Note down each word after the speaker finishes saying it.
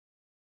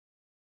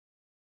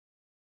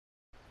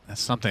That's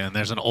something. And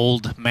there's an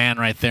old man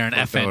right there in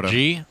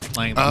FNG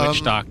playing the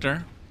Witch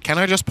Doctor. Can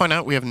I just point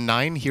out we have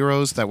 9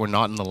 heroes that were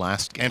not in the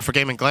last game. And for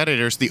GAIMIN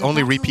Gladiators, the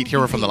only repeat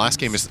hero from the last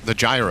game is the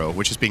Gyro,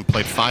 which is being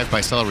played 5 by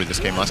SyndereN this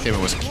game. Last game it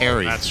was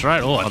Carry. That's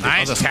right. Oh, a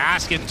nice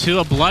cask into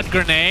a blood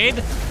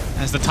grenade.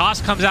 As the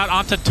toss comes out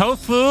onto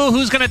Tofu,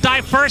 who's going to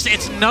die first?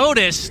 It's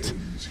noticed.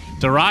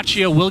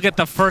 Dyrachyo will get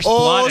the first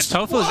blood, and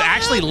Tofu is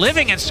actually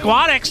living, and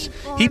Squadix,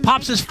 he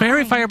pops his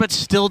Fairy Fire but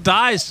still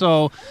dies,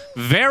 so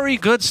very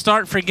good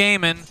start for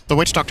GAIMIN. The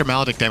Witch Doctor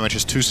Maledict damage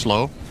is too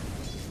slow,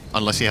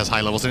 unless he has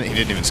high levels in it. He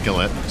didn't even skill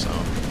it, so...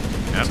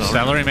 Yep,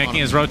 SyndereN making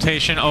his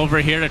rotation over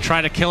here to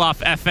try to kill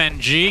off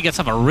FNG. Gets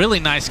off a really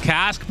nice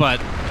cask,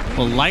 but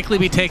will likely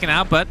be taken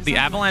out, but the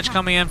Avalanche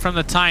coming in from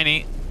the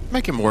Tiny.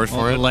 Make him work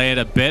for it. Delay it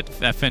a bit.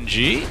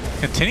 FNG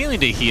continuing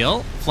to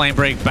heal. Flame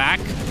Break back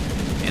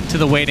into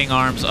the waiting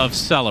arms of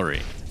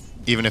SyndereN.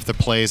 Even if the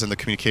plays and the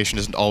communication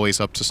isn't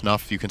always up to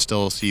snuff, you can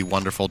still see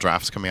wonderful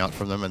drafts coming out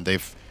from them, and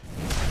they've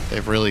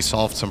really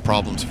solved some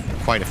problems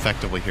quite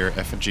effectively here.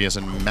 FNG is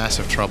in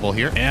massive trouble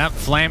here. Yep,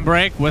 Flame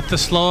Break with the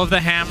slow of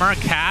the hammer.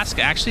 Cask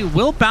actually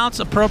will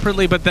bounce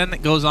appropriately, but then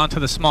it goes on to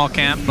the small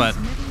camp, but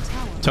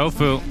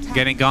Tofu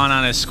getting gone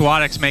on his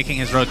Squadix, making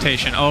his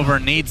rotation over.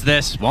 Needs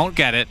this, won't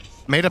get it.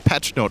 Made a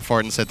patch note for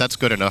it and said that's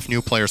good enough.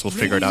 New players will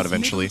figure it out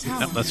eventually.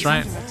 Yep, that's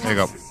right. There you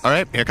go. All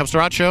right, here comes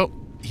Dyrachyo.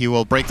 He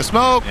will break the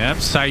smoke. Yep,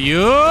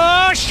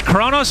 Sayush!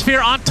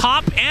 Chronosphere on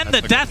top and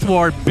the Death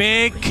Ward.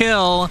 Big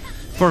kill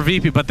for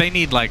VP, but they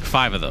need like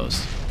 5 of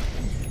those.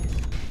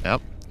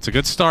 Yep. It's a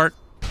good start.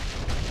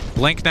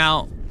 Blink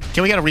now.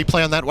 Can we get a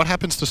replay on that? What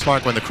happens to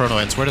Slark when the chrono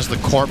ends? Where does the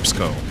corpse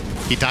go?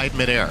 He died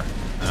midair.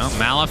 Well,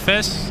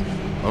 Malefice.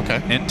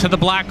 Okay. Into the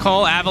black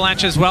hole.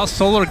 Avalanche as well.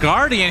 Solar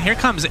Guardian. Here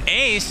comes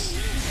Ace.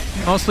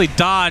 Mostly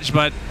dodge,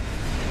 but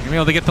you'll be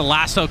able to get the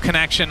lasso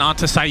connection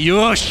onto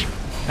Sayush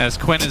as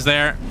Quinn is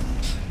there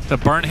to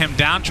burn him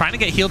down. Trying to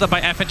get healed up by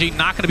FNG.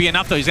 Not going to be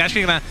enough, though. He's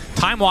actually going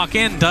to time walk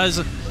in. Does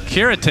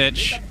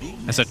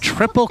Kiritich as a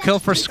triple kill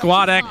for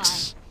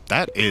Squadix.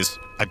 That is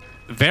a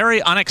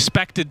very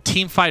unexpected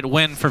teamfight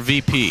win for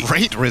VP.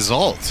 Great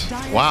result.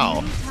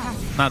 Wow.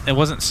 It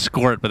wasn't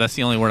Squirt, but that's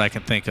the only word I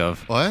can think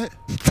of. What?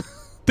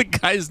 The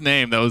guy's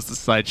name, that was the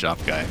side shop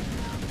guy.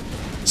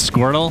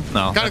 Squirtle?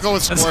 No. Gotta go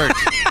with Squirt.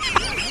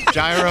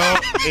 Gyro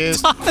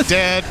is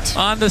dead.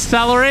 On the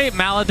SyndereN,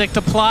 Maledict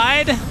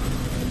applied.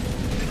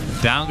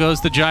 Down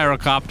goes the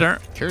Gyrocopter.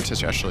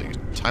 Kiritich actually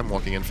time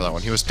walking in for that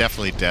one. He was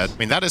definitely dead. I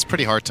mean, that is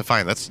pretty hard to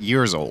find. That's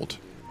years old.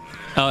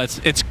 Oh,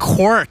 it's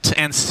Quart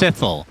and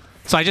Sithel.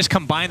 So I just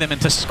combined them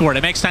into Squirt.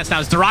 It makes sense now.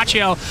 It's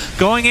Dyrachyo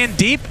going in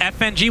deep.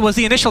 FNG was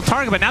the initial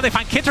target, but now they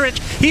find Kiritich.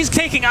 He's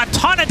taking a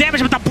ton of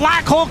damage, but the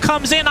black hole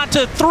comes in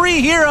onto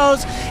 3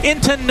 heroes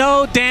into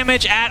no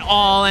damage at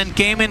all. And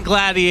GAIMIN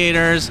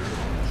Gladiators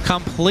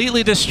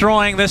completely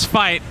destroying this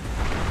fight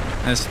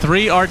as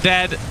 3 are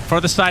dead for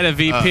the side of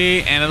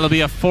VP, and it'll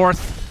be a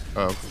 4th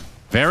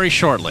very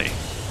shortly.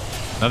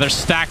 Another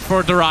stack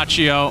for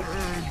Dyrachyo,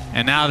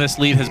 and now this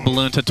lead has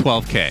ballooned to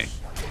 12K.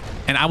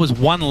 And I was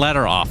 1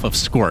 letter off of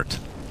Squirt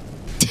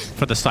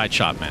for the side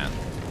shot man.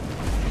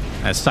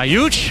 As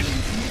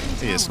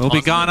Sayuch will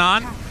be gone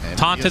on,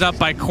 taunted up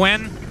by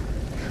Quinn,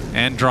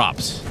 and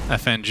drops.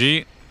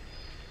 FNG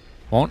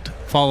won't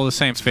follow the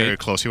same fate. Very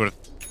close.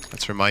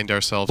 Let's remind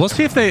ourselves. We'll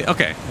see if they.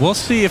 Okay, we'll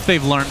see if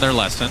they've learned their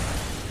lesson.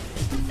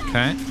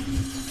 Okay,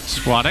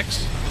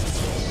 Squadix.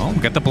 Oh,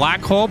 get the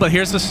black hole, but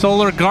here's the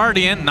Solar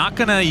Guardian. Not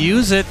gonna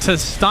use it to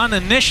stun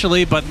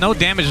initially, but no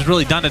damage is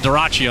really done to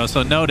Dyrachyo,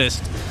 so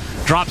noticed.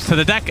 Drops to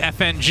the deck.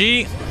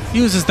 FNG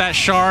uses that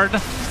shard.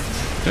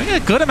 Doing a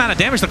good amount of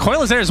damage. The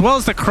coil is there as well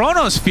as the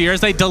Chronosphere as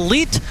they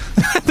delete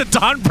the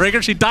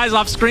Dawnbreaker. She dies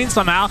off screen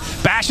somehow.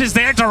 Bash is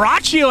there.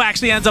 Dyrachyo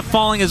actually ends up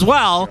falling as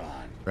well.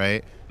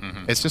 Right?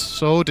 It's just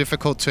so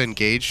difficult to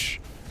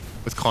engage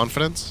with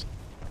confidence.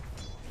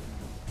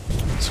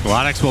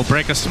 Squadix will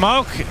break a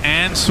smoke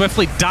and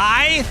swiftly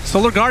die.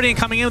 Solar Guardian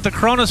coming in with the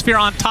Chronosphere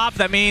on top.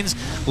 That means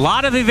a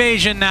lot of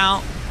evasion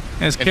now.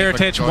 As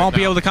Kiritich won't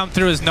be able to come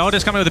through. His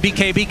notice coming with the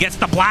BKB, gets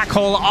the black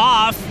hole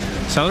off.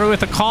 SyndereN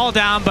with the call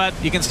down, but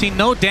you can see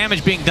no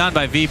damage being done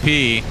by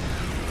VP.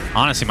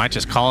 Honestly, might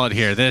just call it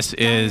here. This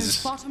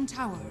is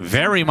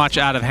very much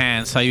out of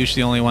hand. Sayush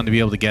the only one to be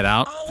able to get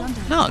out.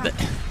 No.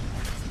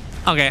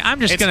 Okay, I'm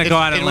just going to go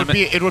out and limit.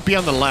 It would be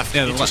on the left.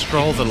 Yeah, just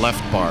scroll the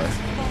left bar.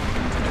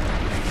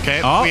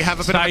 Okay, oh, we have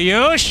a bit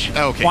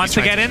Sayush wants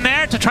to get in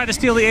there to try to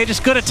steal the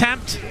Aegis. Good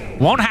attempt.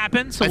 Won't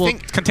happen, so we'll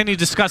continue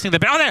discussing the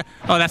banner. Oh, there!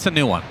 Oh, that's a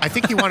new one. I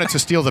think he wanted to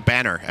steal the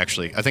banner,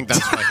 actually. I think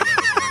that's why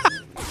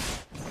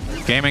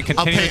he GAIMIN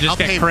continue to just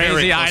get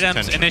crazy items.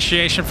 Attention.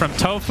 Initiation from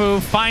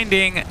Tofu,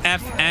 finding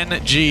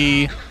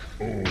FNG.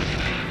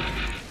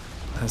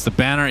 As the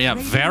banner, yeah,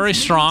 very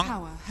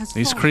strong.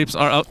 These creeps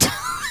are out.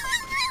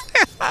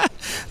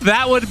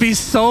 That would be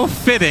so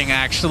fitting,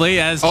 actually,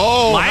 as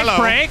life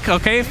break.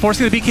 Okay,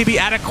 forcing the BKB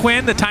out of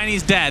Quinn. The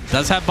Tiny's dead.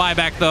 Does have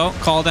buyback, though.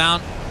 Call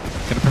down.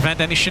 Going to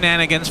prevent any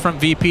shenanigans from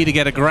VP to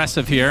get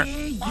aggressive here.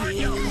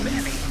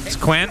 It's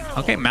Quinn.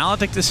 Okay,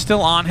 Maledict is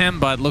still on him,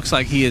 but looks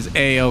like he is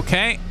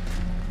A-okay.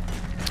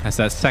 That's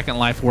that second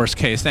life worst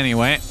case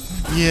anyway.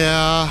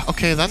 Yeah,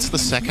 okay, that's the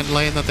second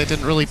lane that they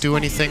didn't really do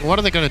anything. What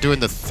are they going to do in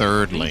the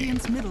third lane?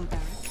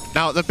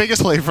 Now, the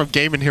biggest play from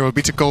GAIMIN here would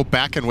be to go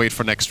back and wait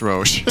for next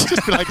Roche.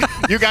 Just be like,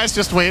 you guys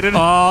just waited.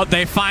 Oh,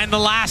 they find the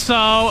lasso.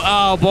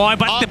 Oh, boy.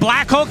 But the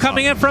black hole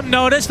coming in from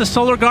Notice. The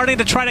Solar Guardian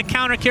to try to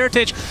counter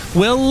Kiritich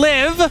will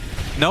live.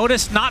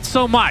 Notice not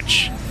so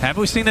much. Have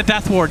we seen the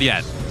Death Ward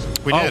yet?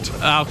 We did.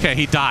 Okay,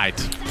 he died.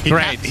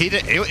 Great.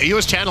 He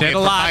was channeling it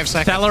for 5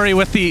 seconds. SyndereN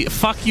with the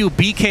fuck you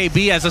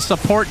BKB as a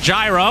support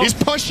gyro. He's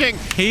pushing.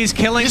 He's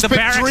killing the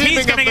barracks.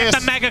 He's going to get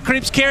the Mega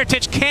Creeps.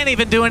 Kiritich can't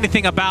even do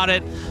anything about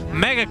it.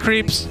 Mega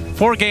Creeps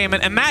for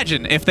GAIMIN.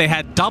 Imagine if they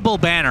had double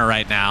banner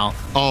right now.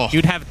 Oh.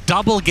 You'd have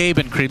double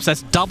GAIMIN Creeps.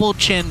 That's double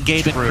chin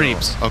GAIMIN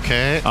Creeps.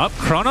 Okay. Up,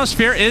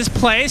 Chronosphere is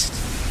placed.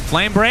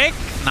 Flame Break.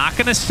 Not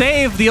going to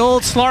save the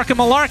old Slark and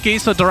Malarkey,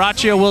 so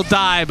Dyrachyo will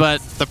die, but...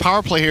 The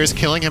power play here is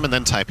killing him and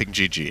then typing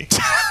GG.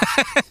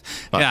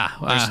 Yeah,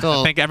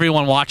 I think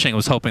everyone watching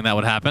was hoping that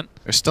would happen.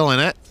 They're still in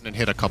it and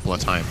hit a couple of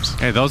times.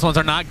 Okay, those ones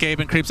are not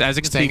GAIMIN Creeps, as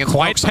you can see,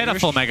 quite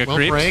pitiful Mega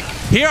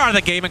Creeps. Here are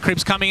the GAIMIN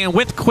Creeps coming in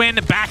with Quinn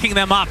backing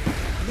them up.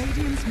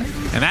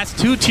 And that's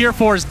 2 Tier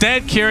 4s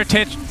dead.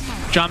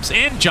 Kiritich jumps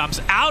in, jumps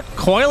out.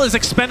 Coil is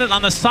expended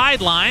on the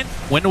sideline.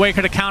 Wind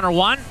Waker to counter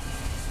 1.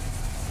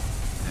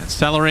 And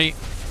Celery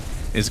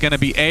is going to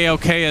be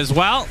A-OK as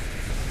well.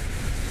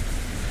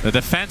 The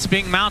defense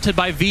being mounted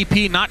by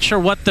VP, not sure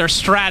what their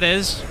strat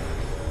is.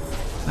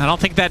 I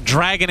don't think that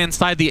dragon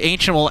inside the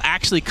Ancient will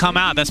actually come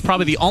out. That's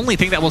probably the only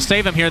thing that will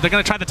save him here. They're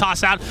going to try to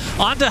toss out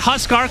onto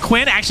Huskar.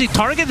 Quinn actually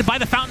targeted by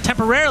the Fountain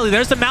temporarily.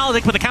 There's the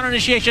Maledict with the counter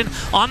initiation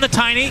on the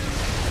Tiny.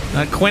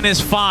 Quinn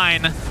is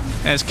fine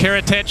as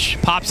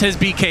Kiritich pops his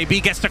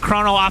BKB, gets the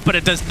Chrono off, but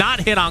it does not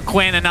hit on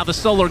Quinn, and now the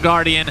Solar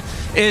Guardian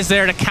is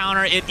there to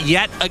counter it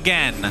yet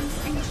again.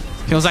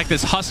 Feels like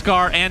this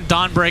Huskar and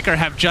Dawnbreaker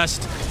have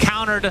just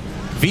countered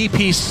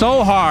VP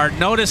so hard.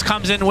 Notice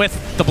comes in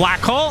with the Black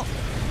Hole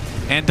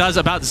and does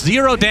about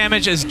 0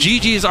 damage as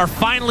GGs are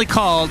finally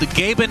called.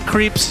 GAIMIN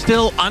Creeps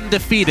still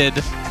undefeated.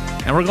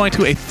 And we're going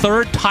to a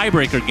third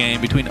tiebreaker game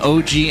between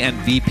OG and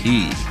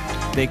VP.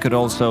 They could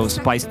also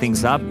spice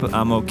things up.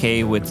 I'm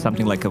okay with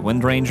something like a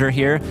Wind Ranger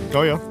here.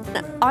 Oh, yeah.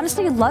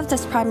 Honestly, love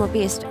this Primal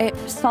Beast. It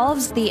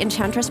solves the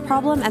Enchantress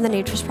problem and the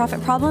Nature's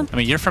Prophet problem. I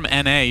mean, you're from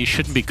NA. You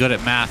shouldn't be good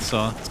at math,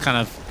 so it's kind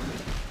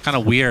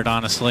of weird,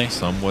 honestly.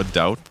 Some would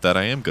doubt that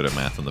I am good at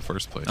math in the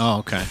first place. Oh,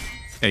 okay.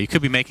 Yeah, you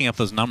could be making up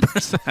those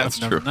numbers. That's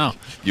true. No,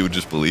 you would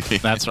just believe me.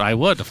 That's right. I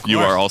would, of course. You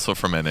are also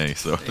from NA,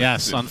 so...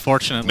 Yes,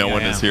 unfortunately, no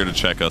one is here to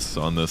check us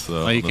on this.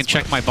 Well, you can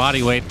check my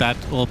body weight. That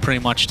will pretty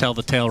much tell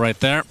the tale right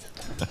there.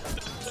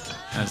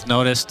 As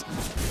noticed,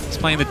 he's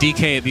playing the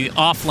DK, the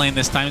off lane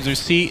this time. As we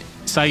see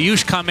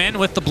Sayush come in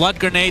with the Blood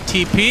Grenade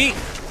TP.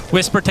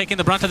 Whisper taking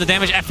the brunt of the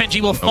damage.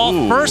 FNG will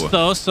fall first,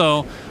 though,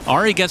 so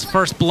Ari gets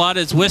first blood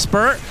as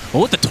Whisper.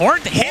 Oh, the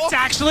Torrent hits,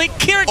 actually.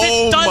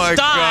 Kiritich does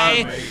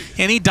die,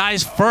 and he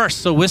dies first,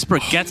 so Whisper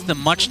gets the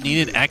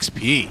much-needed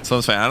XP.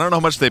 SUNSfan, I don't know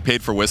how much they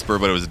paid for Whisper,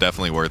 but it was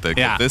definitely worth it.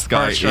 Yeah, this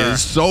guy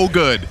is so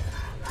good.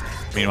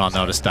 Meanwhile,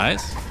 Notice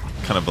dies.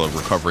 Kind of a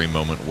recovery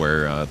moment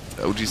where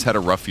OG's had a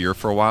rough year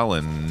for a while,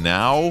 and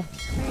now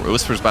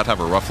Whisper's about to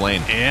have a rough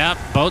lane. Yep,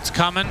 Boat's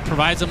coming,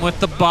 provides him with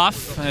the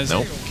buff as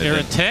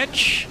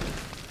Kiritich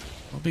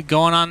will be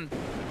going on.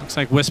 Looks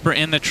like Whisper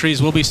in the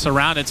trees will be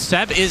surrounded.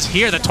 Seb is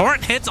here. The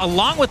Torrent hits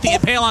along with the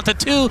Impale onto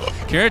 2.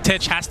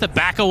 Kiritich has to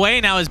back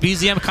away now as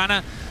BZM kind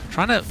of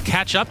trying to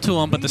catch up to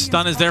him, but the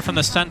stun is there from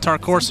the Centaur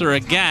Courser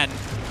again.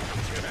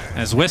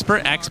 As Whisper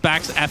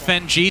X-backs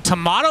FNG.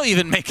 Tomato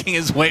even making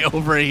his way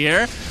over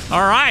here.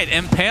 All right,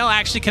 Impale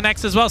actually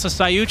connects as well, so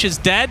Sayuch is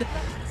dead.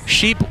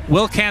 Sheep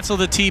will cancel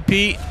the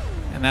TP,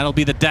 and that'll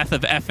be the death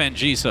of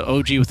FNG, so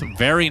OG with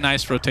very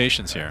nice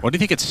rotations here. What do you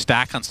think could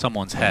stack on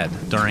someone's head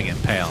during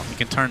Impale?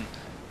 You can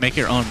make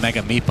your own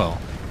Mega Meepo.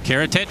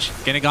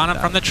 Kiritich getting on him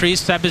from the trees.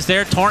 Seb is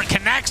there. Torrent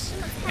connects,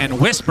 and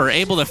Whisper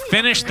able to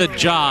finish the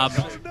job.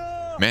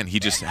 Man, he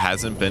just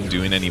hasn't been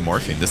doing any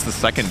morphing. This is the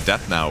second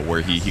death now where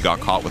he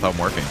got caught without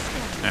morphing.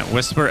 And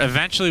Whisper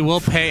eventually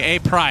will pay a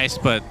price,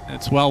 but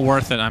it's well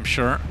worth it, I'm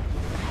sure.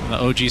 On the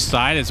OG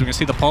side, as we can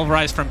see the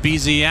Pulverize from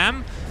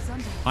BZM.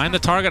 Find the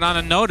target on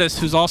a Notice,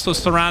 who's also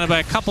surrounded by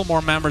a couple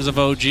more members of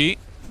OG.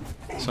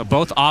 So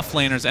both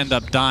offlaners end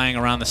up dying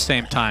around the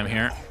same time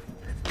here.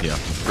 Yeah,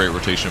 great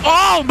rotation.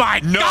 Oh my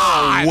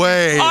God! No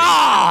way!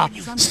 Ah!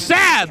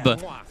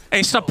 Seb!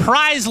 A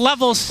surprise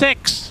level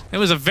 6. It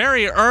was a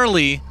very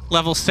early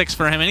level 6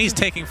 for him, and he's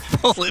taking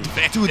full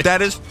advantage. Dude,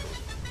 that is...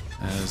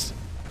 As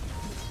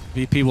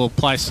VP will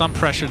apply some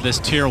pressure to this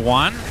tier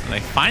 1.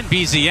 They find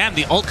BZM.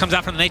 The ult comes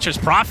out from the Nature's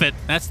Prophet.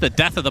 That's the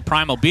death of the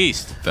Primal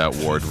Beast. That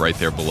ward right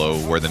there below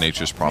where the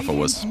Nature's Prophet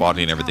was,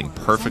 spotting everything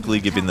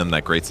perfectly, giving them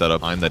that great setup.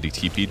 Time that he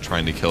TP'd,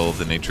 trying to kill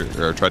the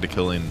tried to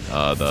kill in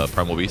the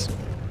Primal Beast.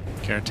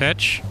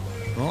 Kiritich.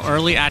 Well,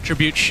 early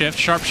attribute shift.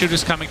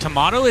 Sharpshooter's coming.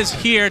 Tomato is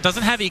here.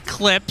 Doesn't have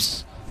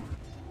Eclipse.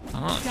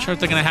 I'm not sure if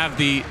they're going to have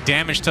the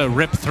damage to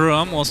rip through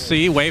him. We'll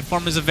see.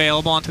 Waveform is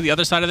available onto the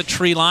other side of the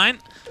tree line.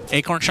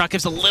 Acorn Shot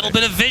gives a little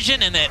bit of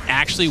vision, and it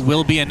actually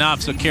will be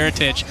enough. So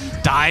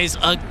Kiritich dies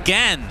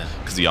again.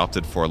 Because he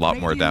opted for a lot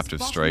more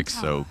adaptive strikes,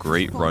 so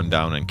great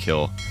rundown and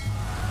kill.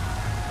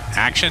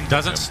 Action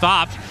doesn't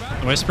stop.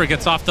 Whisper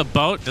gets off the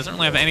boat. Doesn't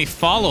really have any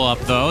follow-up,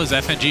 though, as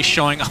FNG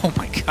showing, oh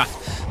my god.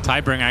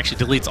 TIEBREAKER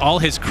actually deletes all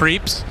his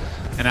creeps.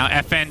 And now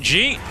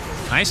FNG,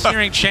 nice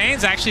steering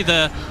chains. Actually,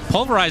 the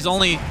Pulverize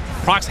only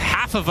procs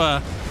half of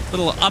a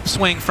little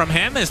upswing from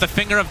him as the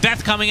Finger of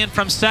Death coming in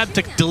from Seb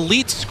to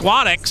delete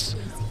Squadix.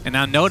 And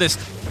now noticed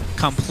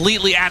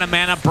completely out of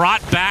mana,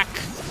 brought back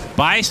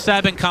by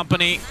Seb and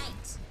company.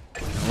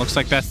 It looks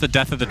like that's the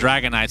death of the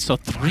Dragon Knight. So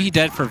 3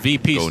 dead for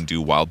VP. Go and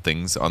do wild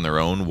things on their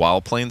own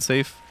while playing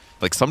safe.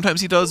 Like sometimes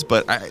he does,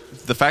 but I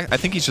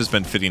think he's just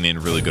been fitting in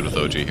really good with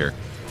OG here.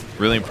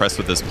 Really impressed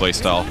with this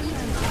playstyle.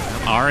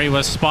 Ari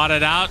was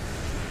spotted out.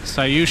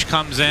 Sayush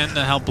comes in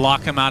to help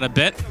block him out a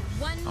bit.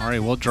 Ari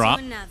will drop.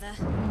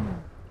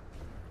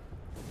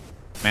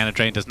 Mana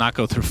Drain does not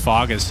go through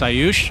Fog as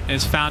Sayush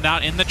is found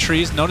out in the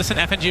trees. Notice and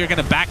FNG are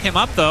going to back him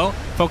up though,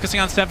 focusing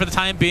on Seb for the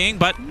time being,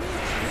 but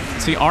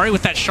see Ari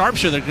with that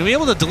sharpshooter. They're going to be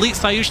able to delete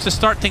Sayush to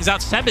start things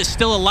out. Seb is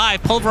still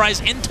alive,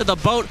 pulverized into the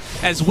boat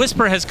as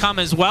Whisper has come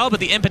as well, but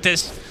the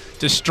impetus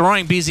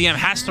destroying BZM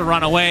has to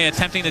run away,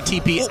 attempting to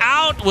TP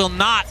out, will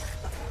not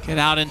get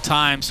out in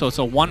time. So it's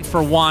a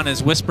 1-for-1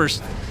 as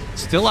Whisper's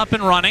still up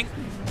and running.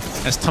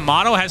 As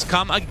Tomato has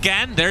come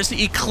again, there's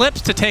the Eclipse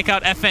to take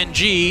out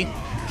FNG.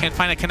 Can't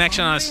find a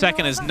connection on a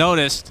second as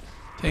noticed.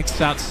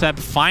 Takes out Seb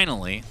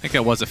finally. I think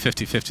it was a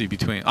 50-50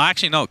 between. Oh,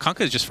 actually, no.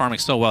 Kunkka is just farming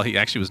so well, he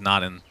actually was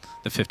not in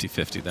the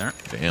 50-50 there.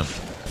 Damn.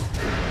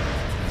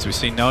 As we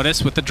see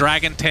Notice with the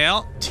Dragon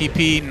Tail.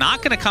 TP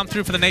not going to come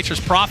through for the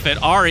Nature's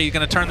Prophet. Ari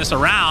going to turn this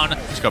around.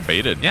 Just got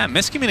baited. Yeah,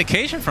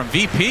 miscommunication from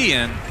VP,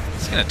 and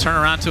it's going to turn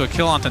around to a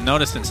kill onto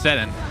Notice instead.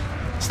 And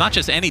it's not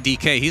just any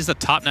DK. He's the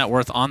top net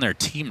worth on their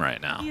team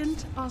right now.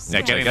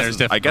 Yeah,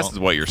 I guess is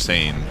what you're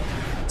saying.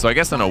 So I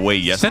guess in a way,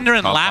 yes.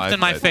 SyndereN laughed in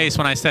my face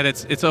when I said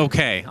it's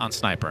okay on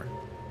Sniper.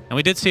 And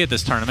we did see it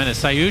this tournament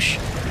as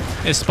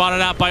Sayush is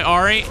spotted out by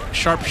Ari.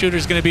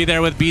 Sharpshooter's going to be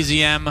there with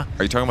BZM.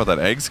 Are you talking about that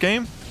Eggs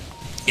game?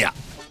 Yeah.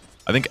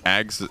 I think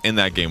Eggs in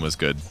that game was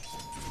good.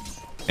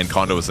 And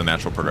Kondo was the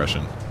natural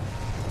progression.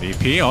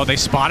 VP, oh, they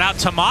spot out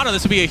Tomato.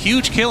 This would be a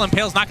huge kill.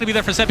 Impale's not going to be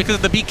there for Seb because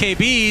of the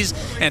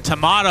BKBs. And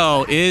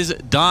Tomato is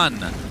done.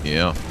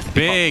 Yeah.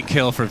 Big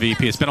kill for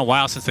VP. It's been a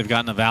while since they've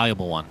gotten a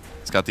valuable one.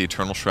 It's got the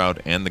Eternal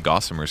Shroud and the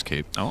Gossamer's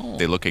Cape. Oh.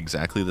 They look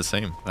exactly the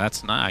same.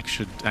 That's not. I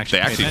should actually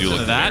They actually do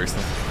look that.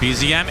 very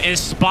BZM is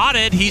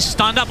spotted. He's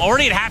stunned up,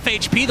 already at half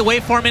HP. The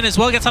waveform in as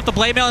well. Gets off the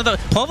Blade Mail. And the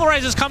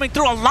Pulverize is coming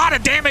through. A lot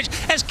of damage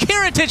as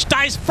Kiritich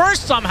dies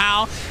first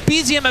somehow.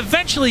 BZM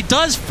eventually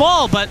does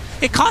fall, but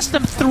it cost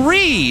them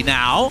 3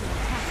 now.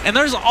 And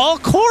there's all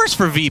cores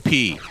for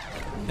VP.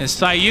 As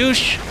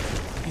Sayush,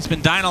 he's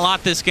been dying a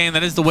lot this game.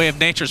 That is the way of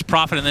Nature's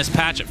Prophet in this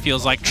patch, it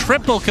feels like.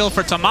 Triple kill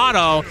for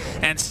Tomato,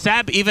 and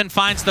Seb even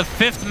finds the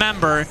 5th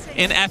member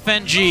in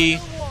FNG.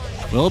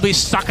 Will be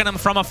sucking him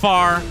from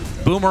afar.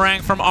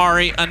 Boomerang from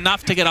Ari,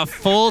 enough to get a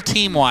full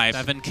team wipe.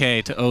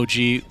 7K to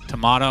OG.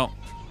 Tomato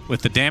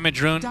with the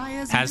damage rune,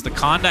 has the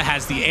Conda,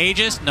 has the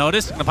Aegis.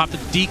 Notice, gonna pop the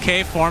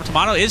DK form.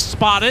 Tomato is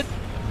spotted.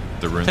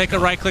 Take a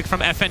right click from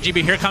FNG,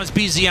 but here comes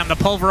BZM, the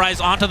Pulverize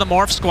onto the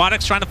Morph.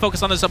 Squadix trying to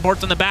focus on the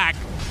supports in the back.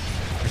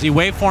 As he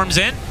waveforms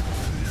in,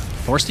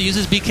 forced to use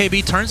his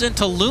BKB, turns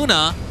into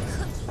Luna,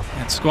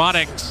 and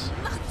Squadix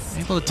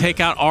able to take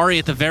out Ari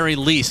at the very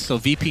least, so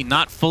VP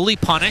not fully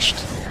punished.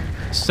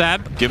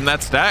 Seb. Give him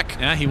that stack.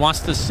 Yeah, he wants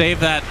to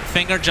save that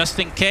finger just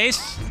in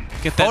case.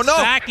 Get that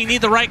stack, you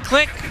need the right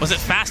click. Was it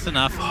fast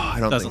enough? I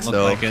don't Doesn't think look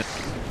so. like it.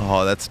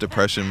 Oh, that's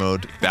depression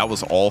mode. That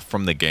was all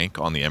from the gank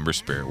on the Ember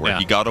Spear, where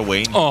he got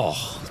away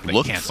and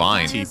looked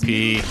fine.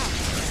 TP.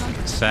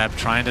 Seb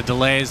trying to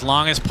delay as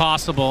long as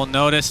possible.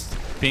 Noticed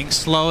being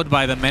slowed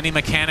by the many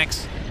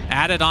mechanics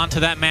added onto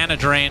that mana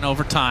drain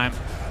over time.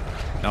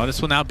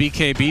 Notice will now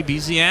BKB.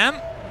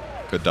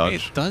 BZM. Good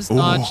dodge. It does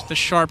dodge the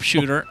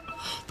sharpshooter.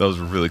 That was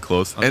really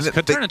close. And it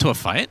could turn into a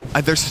fight.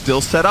 They're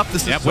still set up.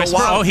 This is so Whisper,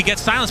 wild. oh, he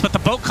gets silenced, but the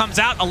boat comes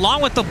out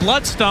along with the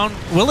Bloodstone.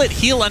 Will it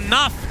heal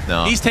enough?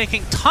 No. He's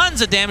taking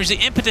tons of damage. The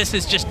impetus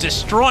is just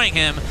destroying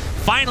him.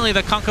 Finally,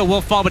 the Kunkka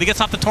will fall, but he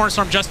gets off the Torrent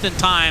Storm just in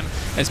time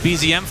as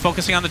BZM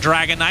focusing on the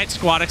Dragon Knight.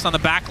 Squadix on the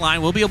back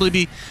line. We'll be able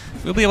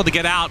to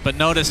get out, but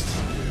noticed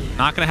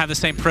not going to have the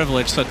same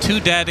privilege. So 2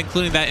 dead,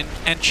 including that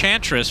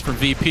Enchantress for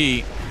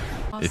VP.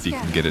 If he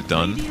can get it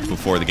done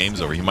before the game's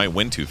over, he might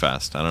win too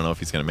fast. I don't know if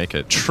he's going to make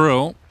it.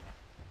 True.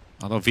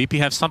 Although VP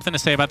have something to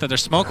say about that. Their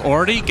smoke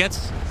already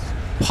gets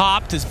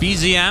popped as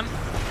BZM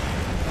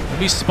will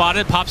be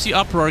spotted. Pops the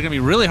Uproar. Going to be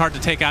really hard to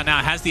take out now.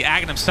 It has the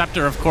Aghanim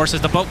Scepter, of course,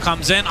 as the boat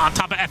comes in on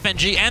top of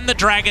FNG and the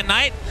Dragon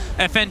Knight.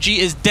 FNG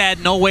is dead.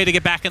 No way to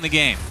get back in the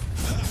game.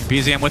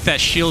 BZM with that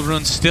shield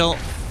rune still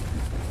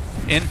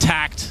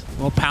intact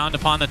will pound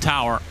upon the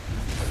tower.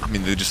 I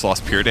mean, they just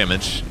lost pure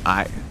damage.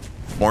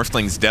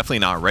 Morphling's definitely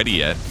not ready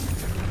yet.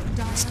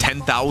 It's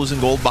 10,000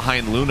 gold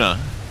behind Luna.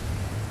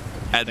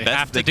 At They best,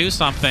 have to do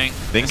something.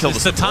 They can kill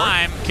This the is the support.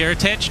 time.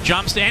 Kiritich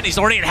jumps in. He's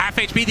already at half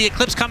HP. The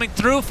Eclipse coming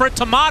through for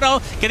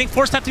Tomato. Getting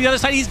force staffed to the other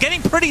side. He's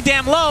getting pretty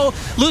damn low.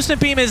 Lucent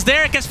Beam is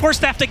there. It gets force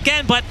staffed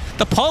again, but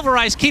the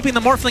Pulverize keeping the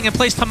Morphling in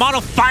place.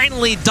 Tomato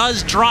finally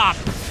does drop.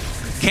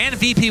 Can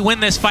VP win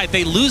this fight?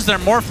 They lose their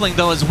Morphling,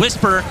 though, as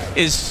Whisper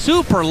is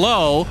super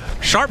low.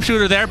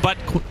 Sharpshooter there, but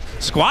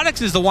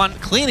Squadix is the one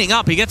cleaning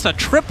up. He gets a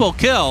triple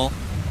kill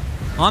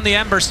on the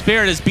Ember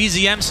Spirit as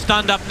BZM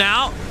stunned up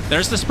now.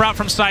 There's the Sprout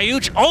from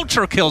Sayuch.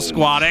 Ultra kill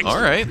Squadix. All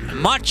right.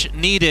 Much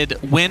needed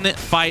win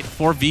fight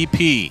for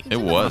VP.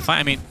 It was.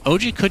 I mean,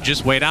 OG could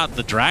just wait out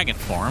the Dragon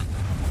form.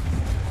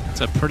 It's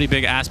a pretty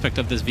big aspect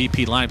of this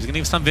VP line. He's going to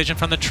give some vision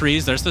from the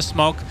trees. There's the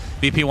smoke.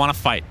 VP want to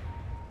fight.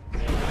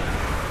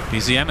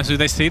 BZM is who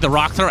they see. The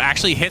rock throw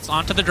actually hits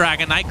onto the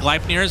Dragon Knight.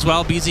 Gleipnir as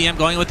well. BZM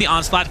going with the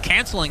onslaught,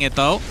 canceling it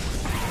though.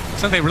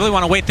 So they really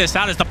want to wait this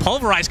out as the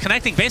Pulverize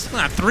connecting basically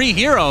on 3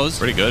 heroes.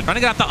 Pretty good. Trying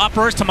to get out the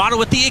uppers. Tomato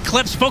with the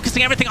Eclipse,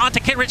 focusing everything onto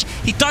Kitrich.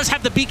 He does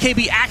have the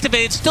BKB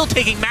activated, still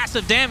taking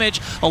massive damage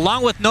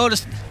along with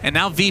Notice. And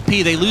now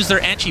VP, they lose their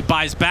Ench. He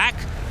buys back.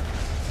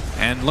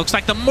 And looks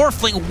like the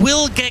Morphling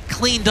will get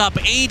cleaned up.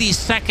 80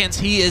 seconds,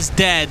 he is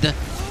dead.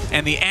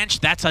 And the Ench,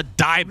 that's a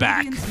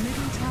dieback.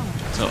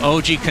 So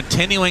OG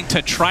continuing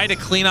to try to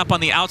clean up on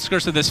the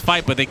outskirts of this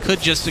fight, but they could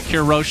just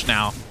secure Roche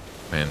now.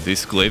 Man,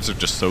 these glaives are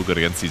just so good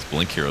against these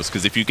blink heroes,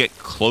 because if you get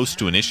close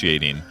to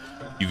initiating,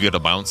 you get a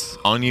bounce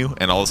on you,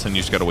 and all of a sudden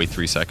you just got to wait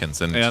 3 seconds,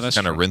 and yeah, just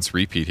kind of rinse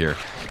repeat here.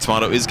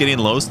 Tomato is getting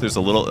low, so there's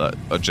a little,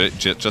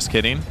 just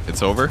kidding,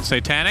 it's over.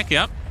 Satanic,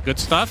 yep, good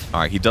stuff.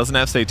 All right, he doesn't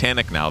have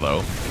Satanic now,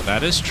 though.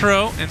 That is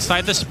true.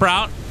 Inside the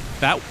Sprout,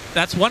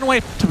 that's one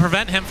way to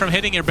prevent him from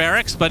hitting your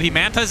barracks, but he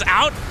Manta's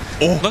out.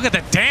 Oh. Look at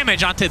the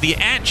damage onto the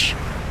Ench.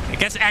 It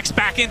gets X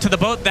back into the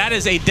boat. That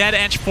is a dead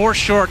Ench for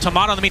sure.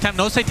 Tomato in the meantime,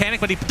 no Satanic,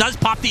 but he does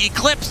pop the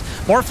Eclipse.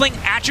 Morphling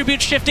attribute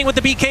shifting with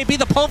the BKB.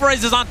 The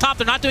Pulverize is on top.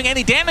 They're not doing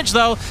any damage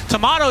though.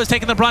 Tomato is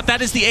taking the brunt.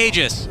 That is the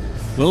Aegis.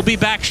 We'll be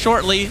back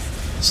shortly.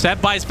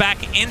 Seb buys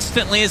back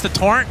instantly as the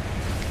Torrent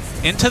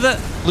into the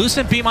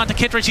Lucent Beam onto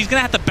Kitrich. He's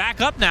gonna have to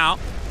back up now.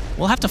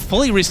 We'll have to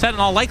fully reset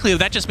in all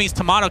likelihood. That just means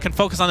Tomato can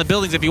focus on the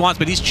buildings if he wants,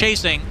 but he's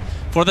chasing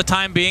for the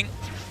time being.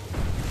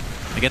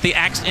 They get the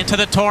X into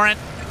the Torrent.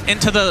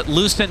 Into the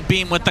Lucent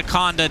Beam with the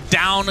Conda.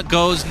 Down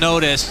goes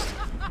Notice.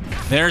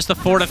 There's the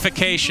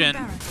fortification.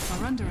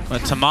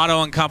 But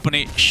Tomato and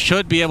company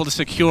should be able to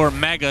secure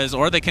Megas,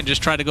 or they can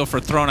just try to go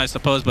for Throne, I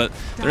suppose. But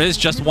there is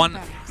just 1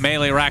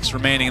 melee Rax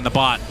remaining in the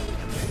bot.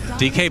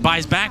 DK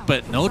buys back,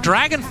 but no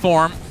Dragon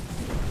form.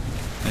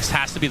 This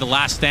has to be the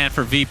last stand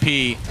for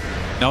VP.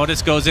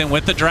 Notice goes in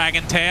with the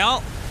Dragon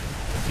Tail.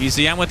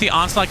 BZM with the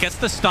Onslaught gets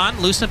the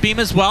stun. Lucent Beam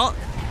as well.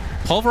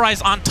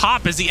 Pulverize on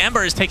top as the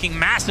Ember is taking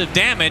massive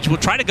damage. Will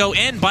try to go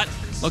in, but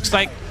looks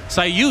like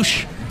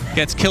Sayush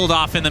gets killed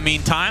off in the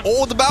meantime.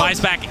 Oh, the bounce.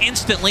 Buys back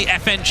instantly.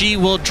 FNG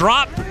will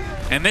drop,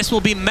 and this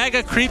will be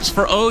mega creeps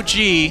for OG.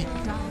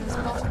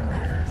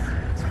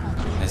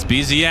 As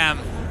BZM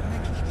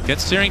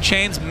gets Searing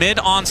Chains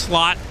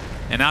mid-onslaught,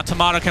 and now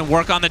Tomato can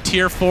work on the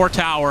tier 4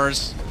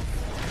 towers.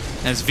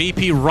 As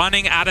VP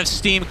running out of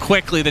steam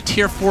quickly. The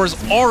tier 4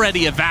 is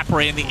already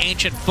evaporating. The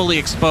Ancient fully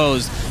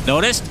exposed.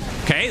 Noticed?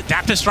 Okay,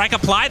 Adaptive Strike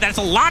applied. That's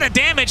a lot of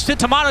damage to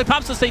Tomato. He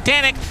pops the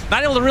Satanic.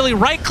 Not able to really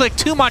right-click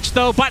too much,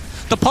 though, but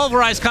the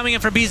Pulverize coming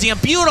in for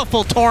BZM.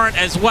 Beautiful Torrent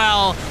as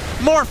well.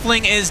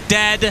 Morphling is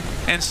dead,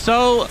 and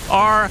so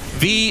are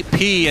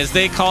VP, as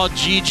they call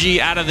GG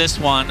out of this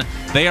one.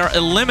 They are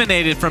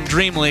eliminated from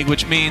Dream League,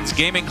 which means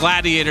GAIMIN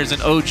Gladiators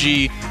and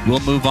OG will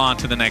move on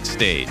to the next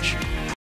stage.